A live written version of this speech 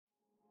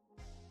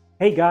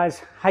Hey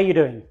guys, how you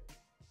doing?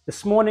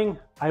 This morning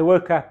I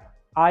woke up,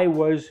 I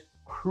was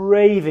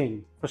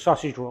craving for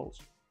sausage rolls.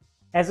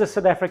 As a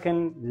South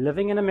African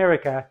living in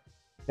America,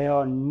 they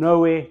are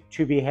nowhere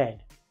to be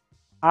had.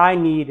 I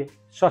need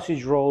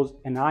sausage rolls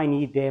and I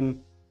need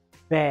them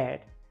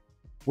bad.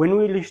 When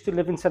we used to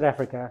live in South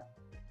Africa,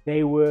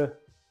 they were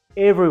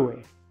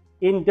everywhere,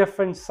 in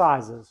different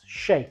sizes,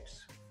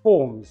 shapes,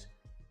 forms,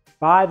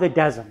 by the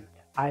dozen.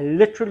 I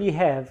literally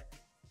have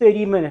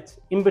 30 minutes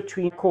in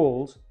between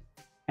calls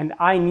and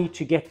I need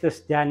to get this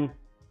done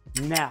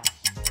now.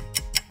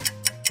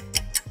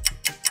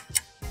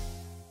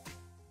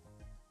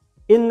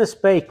 In this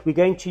bake, we're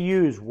going to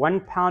use 1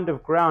 pound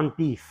of ground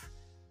beef,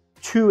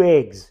 2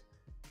 eggs,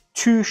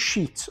 2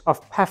 sheets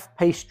of puff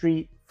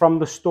pastry from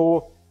the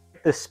store.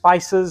 The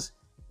spices,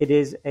 it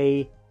is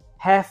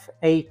half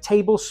a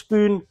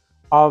tablespoon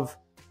of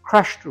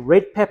crushed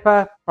red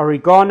pepper,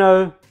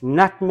 oregano,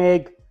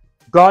 nutmeg,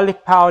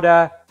 garlic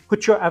powder.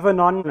 Put your oven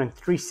on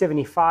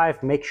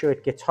 375. Make sure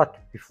it gets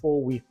hot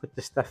before we put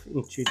the stuff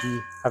into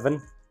the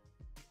oven.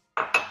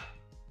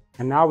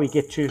 And now we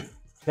get to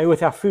play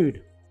with our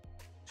food.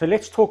 So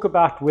let's talk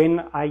about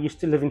when I used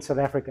to live in South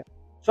Africa.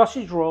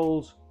 Sausage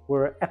rolls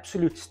were an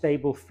absolute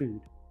staple food.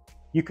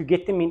 You could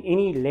get them in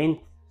any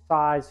length,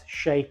 size,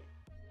 shape.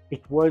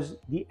 It was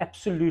the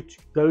absolute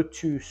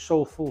go-to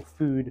soulful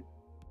food.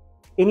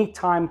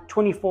 Anytime,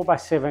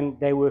 24/7,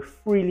 they were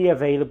freely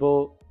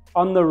available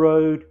on the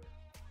road,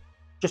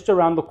 just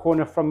around the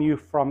corner from you,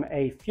 from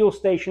a fuel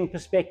station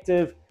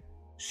perspective,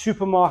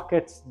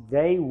 supermarkets,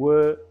 they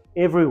were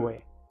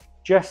everywhere.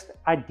 Just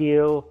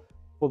ideal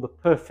for the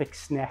perfect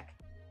snack,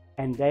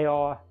 and they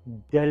are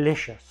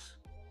delicious.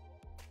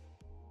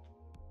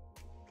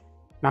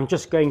 Now I'm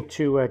just going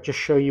to just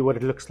show you what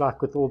it looks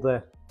like with all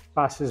the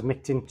spices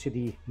mixed into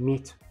the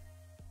meat.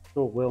 It's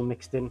all well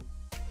mixed in.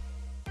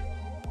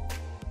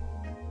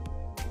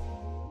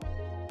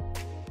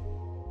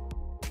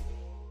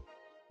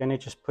 I'm going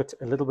to just put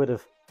a little bit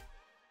of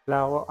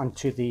flour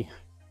onto the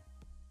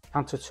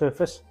counter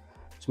surface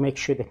to make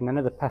sure that none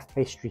of the puff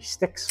pastry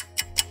sticks.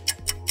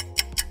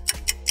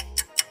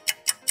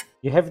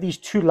 You have these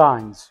 2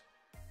 lines.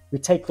 We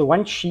take the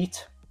 1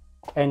 sheet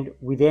and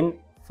we then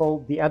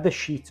fold the other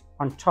sheet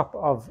on top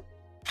of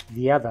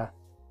the other.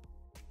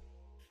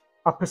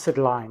 Opposite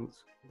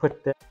lines.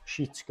 Put the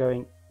sheets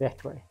going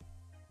that way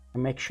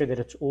and make sure that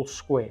it's all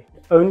square.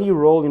 Only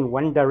roll in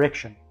one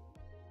direction.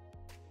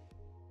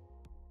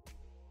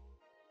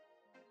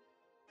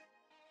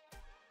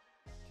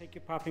 Take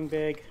your piping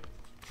bag,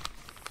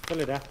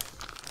 fill it up.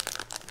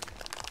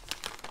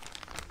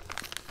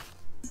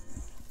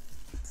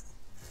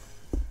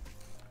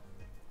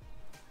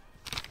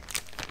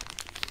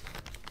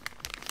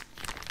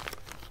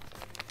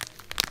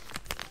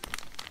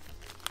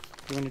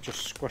 You want to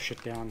just squash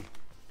it down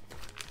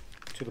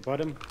to the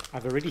bottom.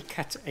 I've already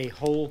cut a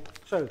hole.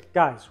 So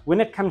guys, when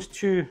it comes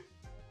to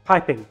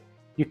piping,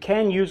 you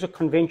can use a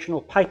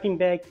conventional piping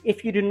bag.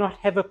 If you do not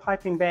have a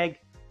piping bag,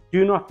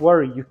 do not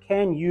worry, you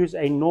can use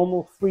a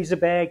normal freezer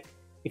bag.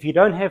 If you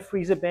don't have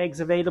freezer bags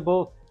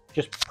available,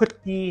 just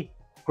put the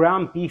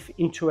ground beef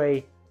into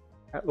a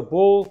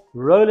ball,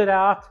 roll it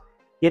out,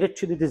 get it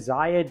to the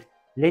desired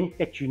length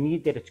that you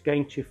need, that it's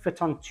going to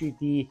fit onto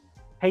the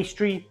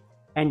pastry,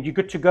 and you're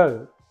good to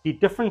go. The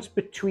difference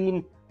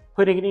between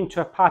putting it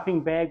into a piping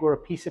bag or a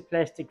piece of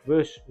plastic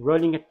versus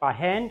rolling it by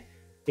hand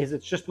is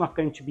it's just not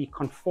going to be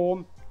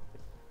conform.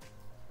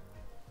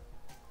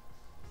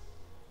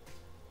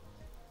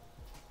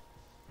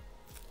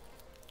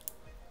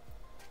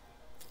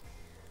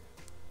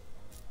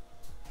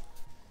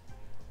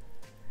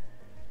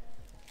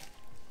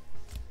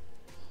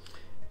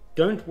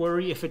 Don't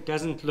worry if it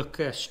doesn't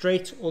look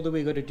straight. All that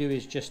we got to do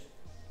is just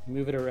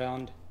move it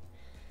around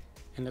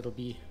and it'll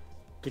be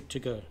good to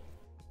go.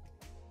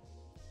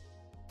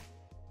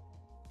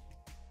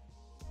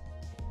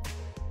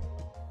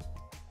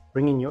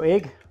 Bring in your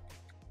egg.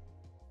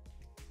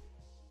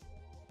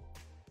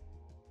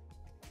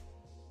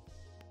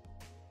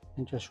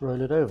 And just roll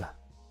it over.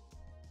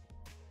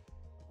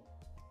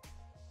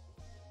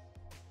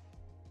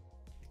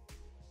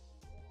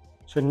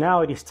 So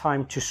now it is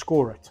time to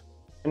score it.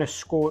 We're going to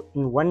score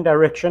in one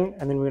direction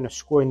and then we're going to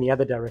score in the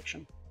other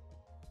direction.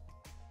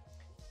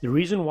 The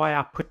reason why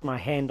I put my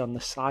hand on the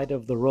side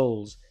of the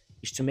rolls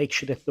is to make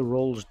sure that the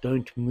rolls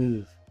don't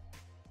move.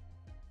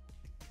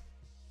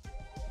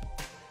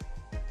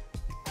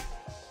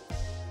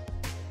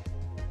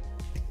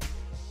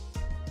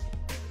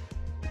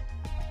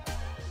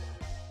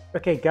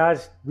 Okay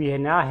guys, we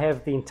now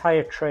have the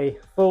entire tray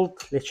filled.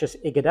 Let's just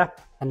egg it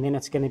up and then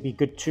it's going to be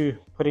good to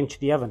put into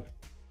the oven.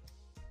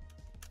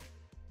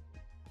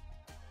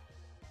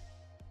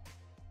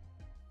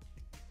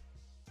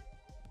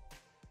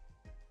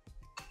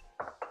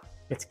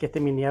 Let's get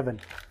them in the oven.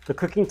 The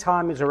cooking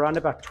time is around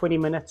about 20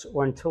 minutes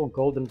or until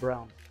golden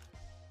brown.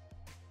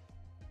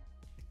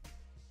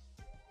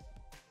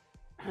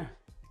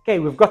 Okay,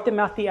 we've got them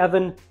out the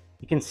oven.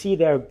 You can see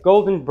they're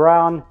golden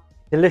brown,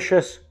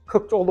 delicious,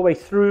 cooked all the way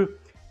through.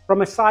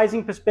 From a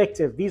sizing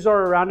perspective, these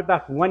are around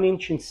about 1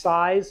 inch in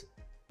size.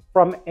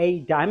 From a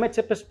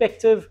diameter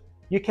perspective,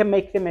 you can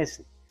make them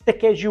as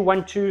thick as you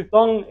want to,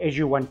 long as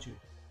you want to,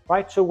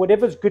 right? So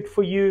whatever's good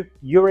for you,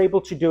 you're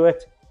able to do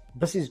it.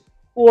 This is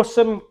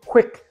awesome,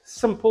 quick,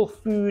 simple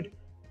food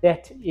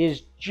that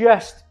is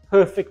just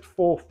perfect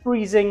for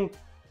freezing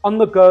on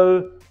the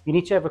go. You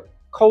need to have a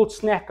cold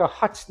snack, a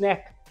hot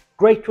snack,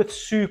 great with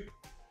soup,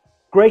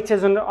 great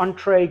as an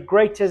entree,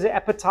 great as an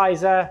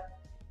appetizer,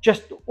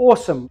 just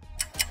awesome.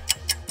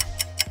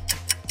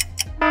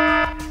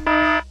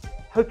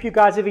 Hope you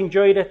guys have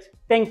enjoyed it.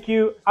 Thank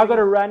you. I got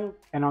to run.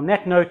 And on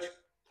that note,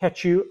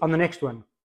 catch you on the next one.